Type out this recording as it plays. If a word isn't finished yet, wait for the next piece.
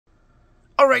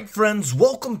Alright friends,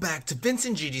 welcome back to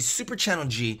Vincent GG's Super Channel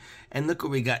G, and look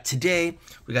what we got today.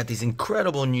 We got these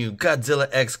incredible new Godzilla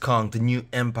X Kong, the New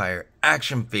Empire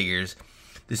action figures.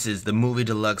 This is the movie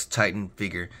deluxe Titan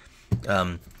figure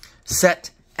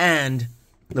set and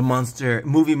the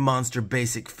movie monster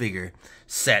basic figure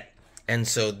set. And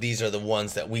so these are the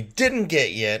ones that we didn't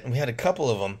get yet, and we had a couple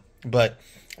of them, but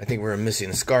I think we were missing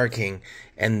the Skar King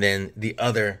and then the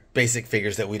other basic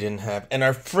figures that we didn't have. And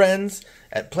our friends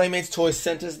at Playmates Toys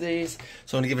sent us these,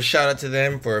 so I want to give a shout out to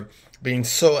them for being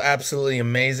so absolutely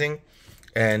amazing.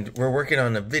 And we're working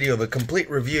on a video of a complete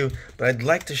review, but I'd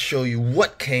like to show you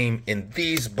what came in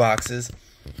these boxes.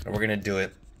 And we're going to do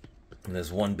it in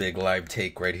this one big live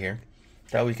take right here.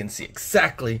 That we can see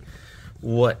exactly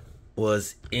what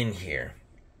was in here.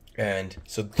 And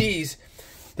so these,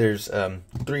 there's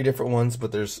 3 different ones,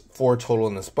 but there's 4 total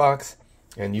in this box.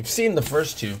 And you've seen the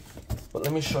first 2, but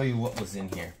let me show you what was in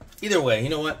here. Either way, you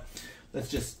know what? Let's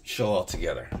just show all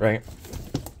together, right?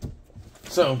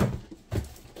 So,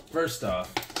 first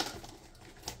off,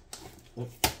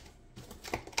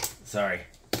 sorry,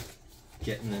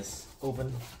 getting this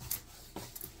open.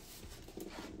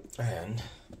 And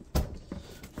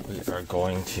we are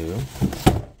going to,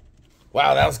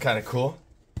 wow, that was kind of cool.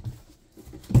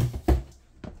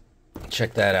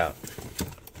 Check that out.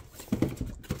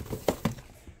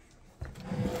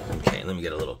 Okay, let me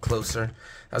get a little closer.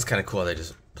 That was kind of cool. They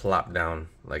just plop down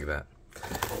like that.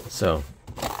 So,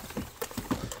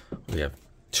 we have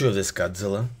 2 of this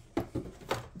Godzilla.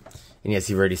 And yes,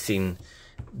 you've already seen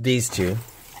these 2.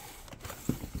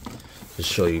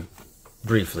 Just show you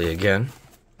briefly again.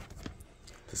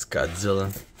 This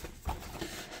Godzilla.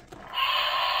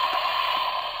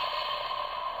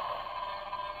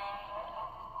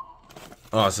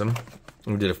 Awesome.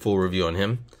 We did a full review on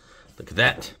him. Look at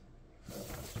that.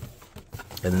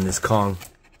 And then this Kong.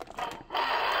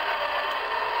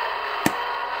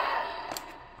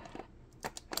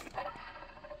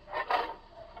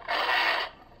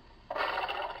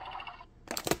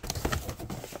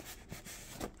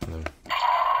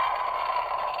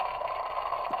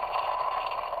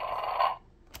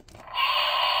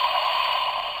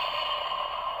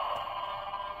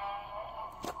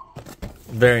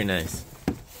 Very nice.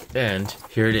 And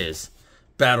here it is.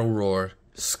 Battle Roar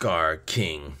Skar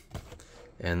King.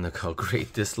 And look how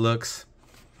great this looks.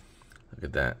 Look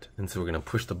at that. And so we're going to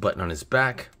push the button on his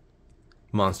back.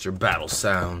 Monster battle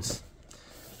sounds.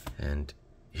 And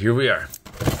here we are.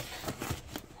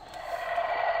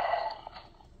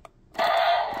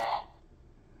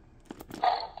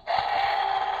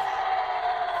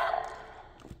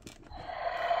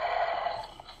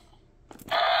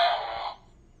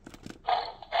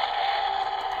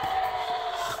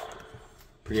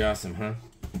 Pretty awesome, huh?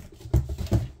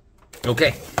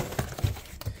 Okay.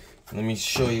 Let me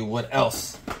show you what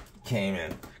else came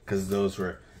in, because those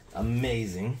were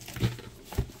amazing.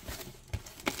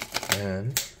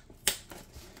 And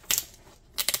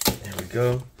there we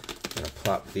go. I'm gonna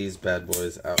plop these bad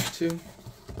boys out too.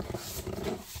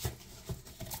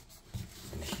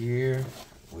 And here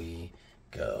we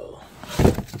go.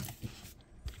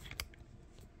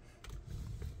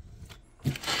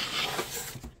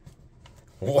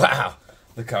 Wow,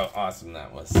 look how awesome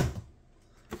that was.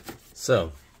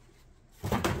 So,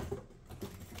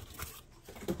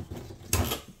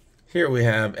 here we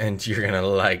have, and you're gonna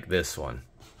like this one.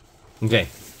 Okay,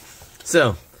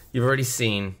 so you've already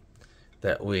seen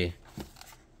that we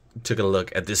took a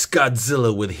look at this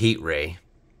Godzilla with heat ray.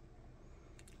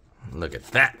 Look at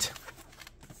that.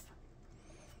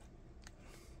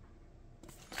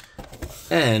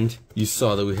 And you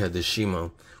saw that we had the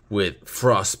Shimo with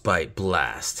Frostbite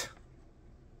Blast.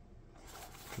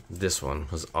 This one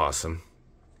was awesome.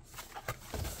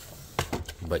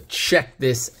 But check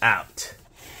this out.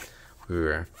 We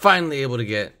were finally able to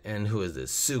get, and who is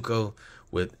this? Suko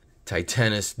with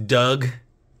Titanus Doug.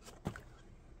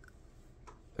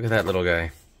 Look at that little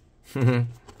guy.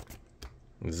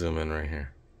 Zoom in right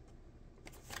here.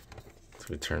 So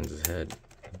he turns his head.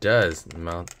 It does. The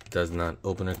mouth does not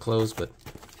open or close, but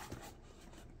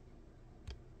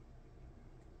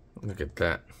look at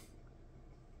that.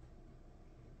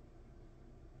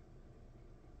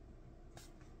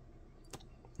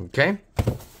 Okay.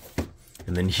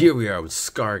 And then here we are with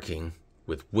Skar King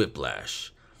with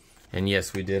Whiplash. And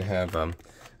yes, we did have a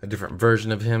different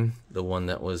version of him. The one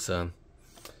that was in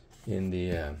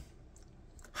the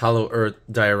Hollow Earth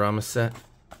diorama set.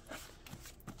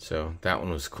 So that one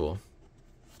was cool.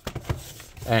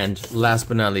 And last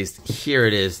but not least, here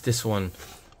it is. This one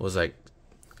was like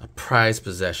a prized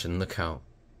possession. Look how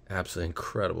absolutely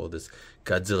incredible this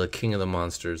Godzilla, King of the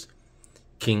Monsters,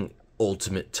 King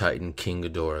Ultimate Titan King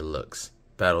Ghidorah looks.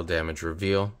 Battle damage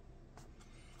reveal.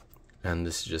 And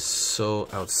this is just so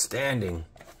outstanding.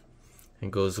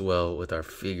 It goes well with our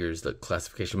figures. Look,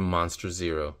 classification Monster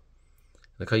 0.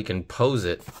 Look how you can pose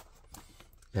it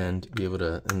and be able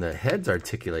to, and the heads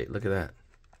articulate. Look at that.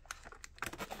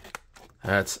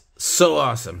 That's so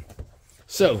awesome.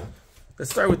 So,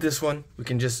 let's start with this one. We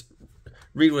can just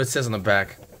read what it says on the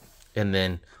back, and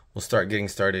then we'll start getting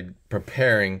started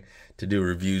preparing to do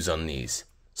reviews on these.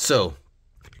 So,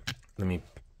 let me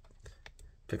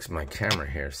fix my camera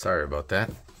here. Sorry about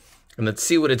that. And let's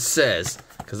see what it says,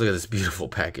 because look at this beautiful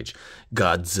package.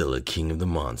 Godzilla, King of the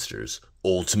Monsters.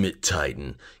 Ultimate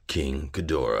Titan, King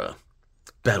Ghidorah.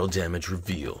 Battle damage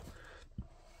reveal.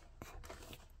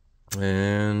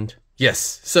 And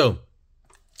yes, so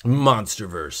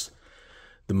Monsterverse.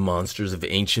 The monsters of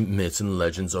ancient myths and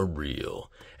legends are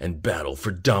real and battle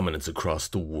for dominance across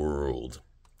the world.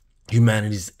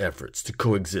 Humanity's efforts to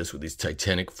coexist with these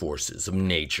titanic forces of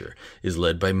nature is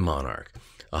led by Monarch,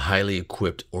 a highly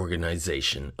equipped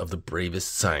organization of the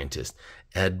bravest scientists,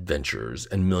 adventurers,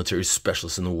 and military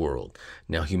specialists in the world.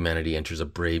 Now humanity enters a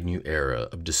brave new era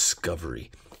of discovery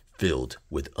filled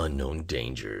with unknown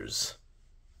dangers.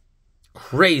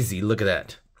 Crazy, look at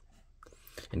that.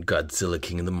 And Godzilla,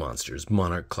 King of the Monsters,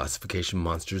 Monarch classification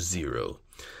Monster 0,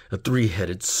 a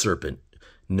three-headed serpent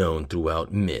known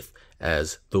throughout myth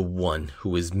as the One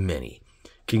Who Is Many.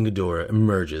 King Ghidorah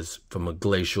emerges from a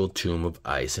glacial tomb of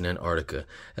ice in Antarctica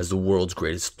as the world's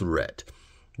greatest threat.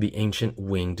 The ancient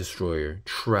winged destroyer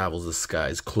travels the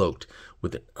skies cloaked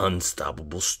with an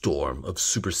unstoppable storm of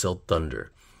supercell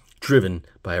thunder, driven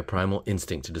by a primal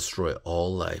instinct to destroy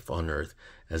all life on Earth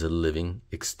as a living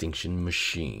extinction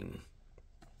machine.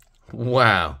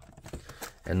 Wow.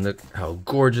 And look how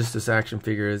gorgeous this action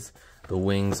figure is. The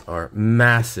wings are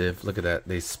massive. Look at that.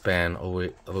 They span all the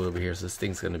way over here. So this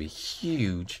thing's going to be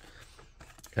huge.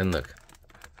 And look.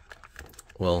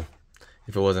 Well,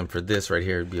 if it wasn't for this right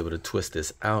here, I'd be able to twist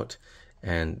this out.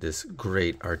 And this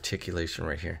great articulation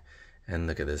right here. And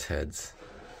look at his heads.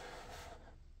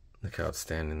 Look how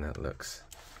outstanding that looks.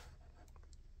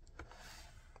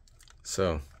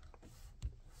 So,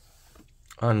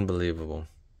 unbelievable.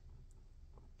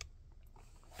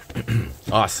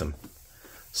 Awesome.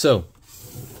 So,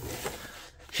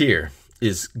 here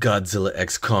is Godzilla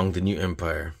X Kong, the New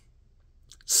Empire.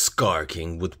 Skar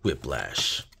King with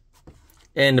Whiplash.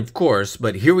 And of course,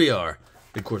 but here we are.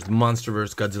 Of course,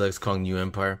 Monsterverse, Godzilla X Kong, New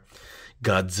Empire.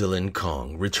 Godzilla and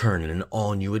Kong return in an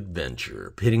all-new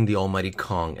adventure, pitting the almighty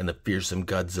Kong and the fearsome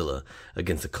Godzilla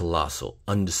against a colossal,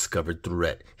 undiscovered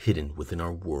threat hidden within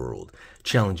our world,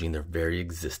 challenging their very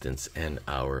existence and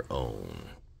our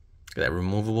own. That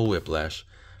removable whiplash,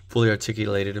 fully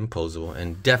articulated and posable,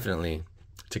 and definitely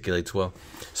articulates well.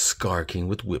 Skar King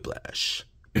with Whiplash.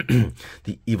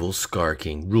 The evil Skar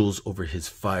King rules over his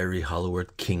fiery Hollow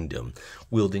Earth kingdom,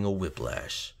 wielding a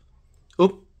whiplash.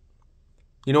 Oop.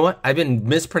 You know what? I've been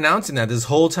mispronouncing that this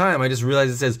whole time. I just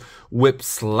realized it says whip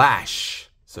slash.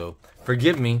 So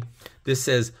forgive me. This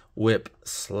says whip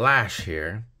slash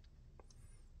here.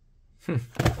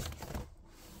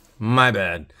 My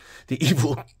bad. The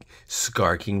evil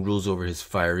Skar King rules over his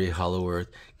fiery Hollow Earth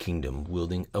kingdom,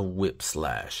 wielding a whip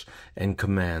slash, and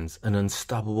commands an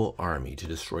unstoppable army to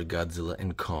destroy Godzilla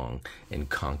and Kong and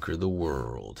conquer the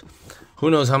world.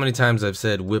 Who knows how many times I've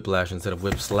said whiplash instead of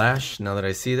whip slash now that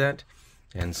I see that.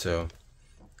 And so,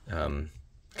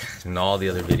 in all the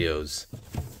other videos.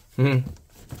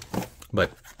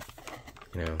 But,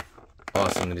 you know,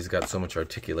 awesome that he's got so much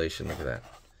articulation. Look at that.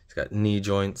 He's got knee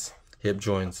joints, hip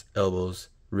joints, elbows,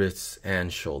 wrists,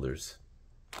 and shoulders.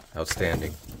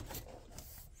 Outstanding.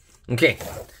 Okay,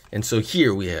 and so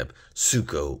here we have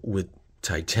Suko with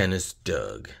Titanus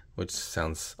Doug, which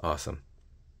sounds awesome.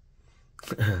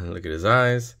 Look at his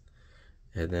eyes.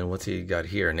 And then what's he got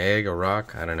here? An egg, a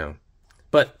rock? I don't know.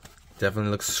 But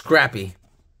definitely looks scrappy.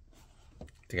 I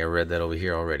think I read that over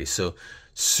here already. So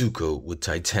Suko with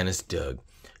Titanus Doug.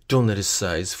 Don't let his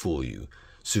size fool you.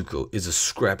 Suko is a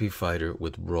scrappy fighter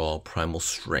with raw primal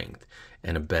strength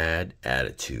and a bad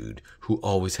attitude who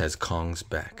always has Kong's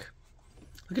back.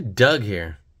 Look at Doug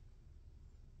here.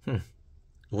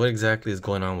 What exactly is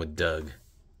going on with Doug?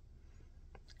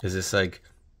 Is this like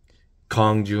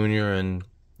Kong Jr. and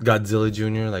Godzilla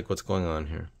Jr.? Like, what's going on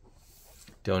here?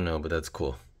 Don't know, but that's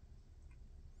cool.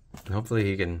 And hopefully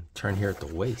he can turn here at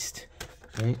the waist,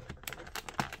 right?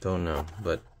 Don't know,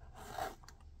 but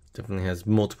definitely has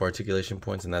multiple articulation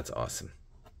points, and that's awesome.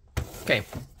 Okay.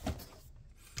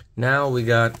 Now we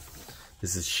got,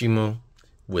 this is Shimo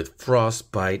with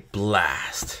Frostbite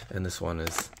Blast. And this one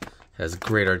has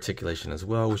great articulation as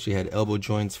well. Wish he had elbow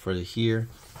joints for here.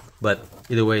 But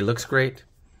either way, it looks great.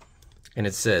 And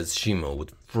it says Shimo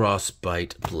with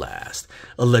Frostbite Blast,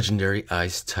 a legendary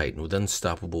ice titan with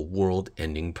unstoppable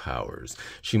world-ending powers.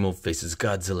 Shimo faces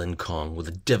Godzilla and Kong with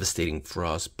a devastating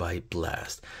Frostbite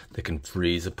Blast that can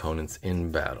freeze opponents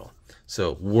in battle.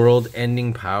 So,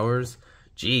 world-ending powers.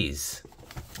 Jeez.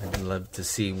 I'd love to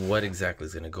see what exactly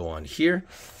is going to go on here.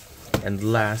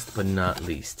 And last but not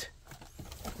least,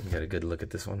 we got a good look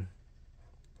at this one.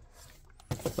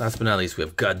 Last but not least, we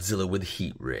have Godzilla with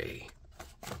Heat Ray.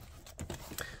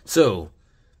 So,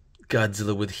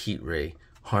 Godzilla with Heat Ray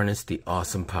harnessed the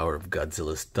awesome power of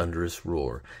Godzilla's thunderous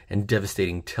roar and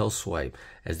devastating tail swipe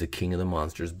as the king of the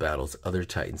monsters battles other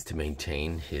titans to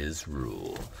maintain his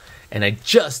rule. And I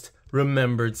just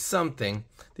remembered something.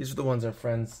 These are the ones our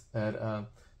friends had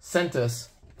sent us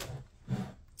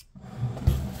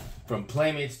from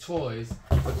Playmates Toys.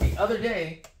 But the other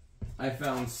day, I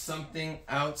found something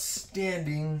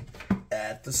outstanding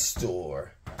at the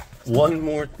store. One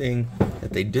more thing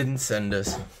that they didn't send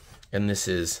us, and this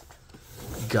is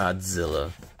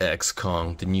Godzilla X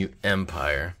Kong, the new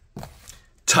Empire.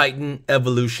 Titan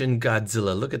Evolution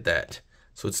Godzilla. Look at that.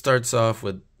 So it starts off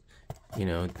with, you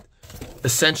know,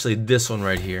 essentially this one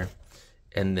right here.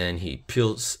 And then he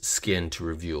peels skin to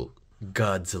reveal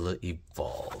Godzilla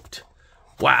Evolved.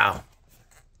 Wow.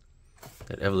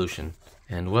 That evolution.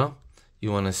 And well,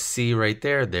 you want to see right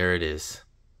there, there it is.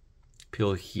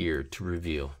 Peel here to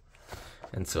reveal.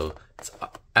 And so it's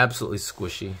absolutely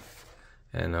squishy.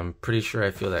 And I'm pretty sure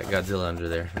I feel that Godzilla under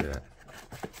there. Look at that.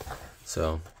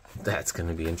 So that's going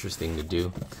to be interesting to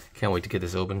do. Can't wait to get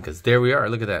this open because there we are.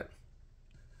 Look at that.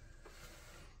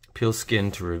 Peel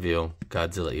skin to reveal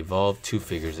Godzilla Evolved. 2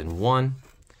 figures in one.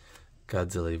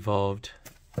 Godzilla Evolved.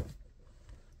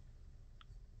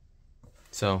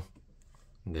 So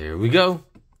there we go.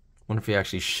 Wonder if he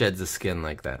actually sheds the skin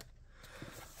like that.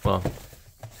 Well,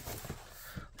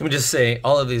 let me just say,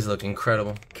 all of these look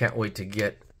incredible. Can't wait to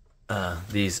get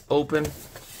these open.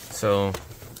 So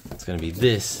it's gonna be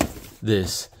this,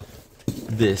 this,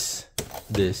 this,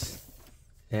 this,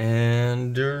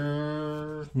 and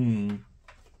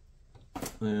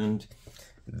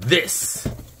this.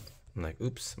 I'm like,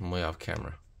 oops, I'm way off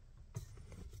camera.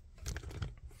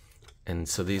 And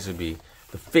so these would be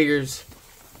the figures.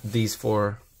 These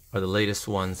 4 are the latest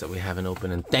ones that we haven't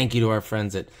opened. And thank you to our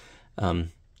friends at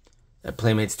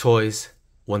Playmates Toys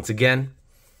once again.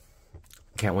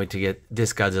 Can't wait to get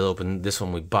this Godzilla open. This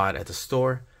one we bought at the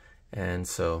store. And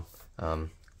so,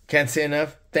 can't say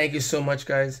enough. Thank you so much,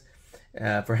 guys,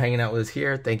 for hanging out with us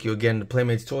here. Thank you again to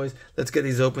Playmates Toys. Let's get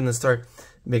these open and start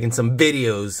making some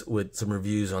videos with some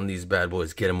reviews on these bad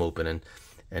boys. Get them open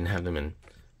and have them and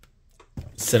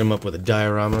set them up with the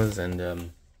dioramas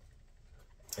and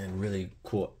really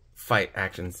cool fight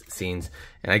action scenes.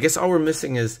 And I guess all we're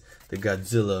missing is the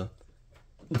Godzilla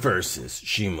versus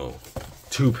Shimo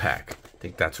 2-pack. I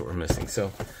think that's what we're missing.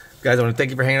 So, guys, I want to thank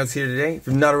you for hanging out here today. If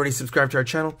you're not already subscribed to our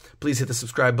channel, please hit the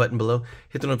subscribe button below.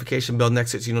 Hit the notification bell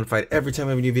next to it so you're notified every time I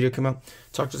have a new video come out.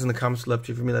 Talk to us in the comments below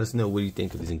for me. Let us know what you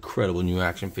think of these incredible new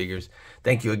action figures.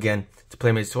 Thank you again to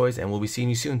Playmates Toys, and we'll be seeing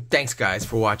you soon. Thanks, guys,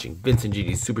 for watching Vincent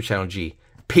GD's Super Channel G.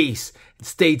 Peace, and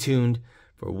stay tuned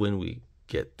for when we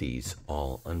get these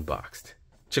all unboxed.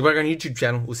 Check back on our YouTube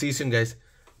channel. We'll see you soon, guys.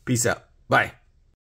 Peace out. Bye.